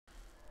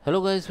Hello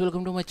guys,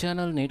 welcome to my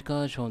channel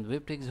Netcash on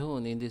WebTech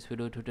Zone. In this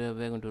video tutorial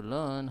we are going to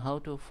learn how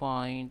to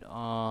find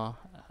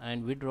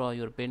and withdraw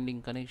your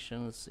pending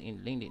connections in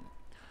LinkedIn.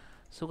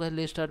 So guys,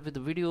 let's start with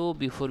the video.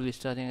 Before we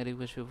starting, I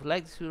request you to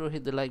like this video,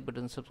 hit the like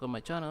button, subscribe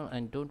my channel,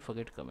 and don't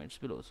forget comments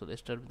below. So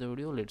let's start with the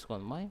video. Let's go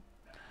on my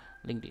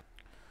LinkedIn.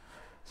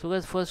 So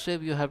guys, first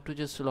step, you have to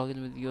just log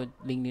in with your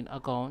LinkedIn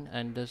account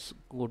and just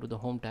go to the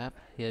home tab.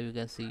 Here you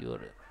can see your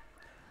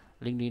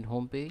LinkedIn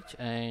homepage,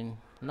 and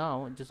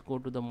now just go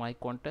to the my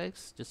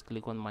contacts. Just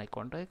click on my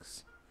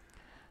contacts.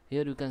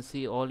 Here you can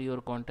see all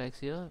your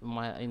contacts here.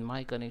 In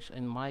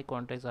my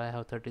contacts I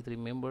have 33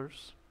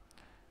 members,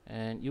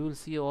 and you will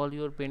see all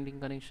your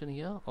pending connection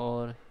here.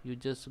 Or you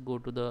just go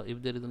to the,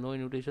 if there is no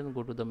invitation,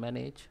 go to the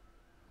manage.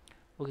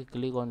 Okay,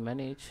 click on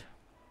manage.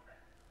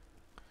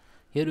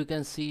 Here you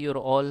can see your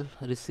all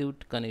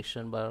received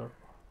connection by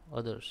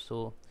others,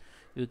 so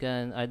you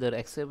can either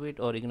accept it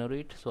or ignore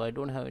it. So I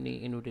don't have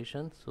any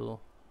invitation,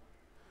 so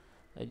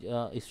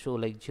it show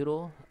like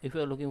 0. If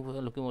you are looking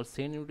for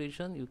send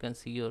invitation, you can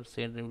see your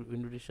send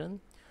invitation.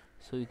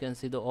 So you can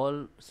see the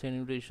all send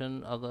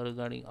invitation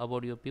regarding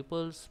about your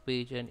people's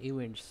page and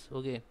events.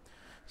 Okay,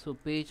 so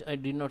page, I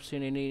did not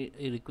send any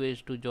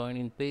request to join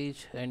in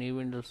page, and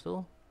event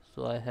also.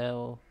 So I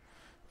have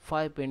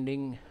 5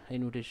 pending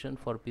invitation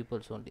for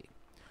people's only.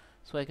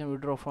 So I can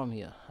withdraw from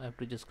here. I have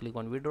to just click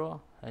on withdraw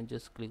and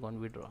just click on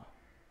withdraw.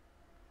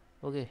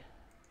 Okay,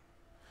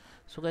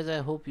 so guys, I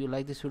hope you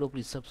like this video.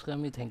 Please subscribe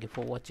me. Thank you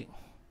for watching.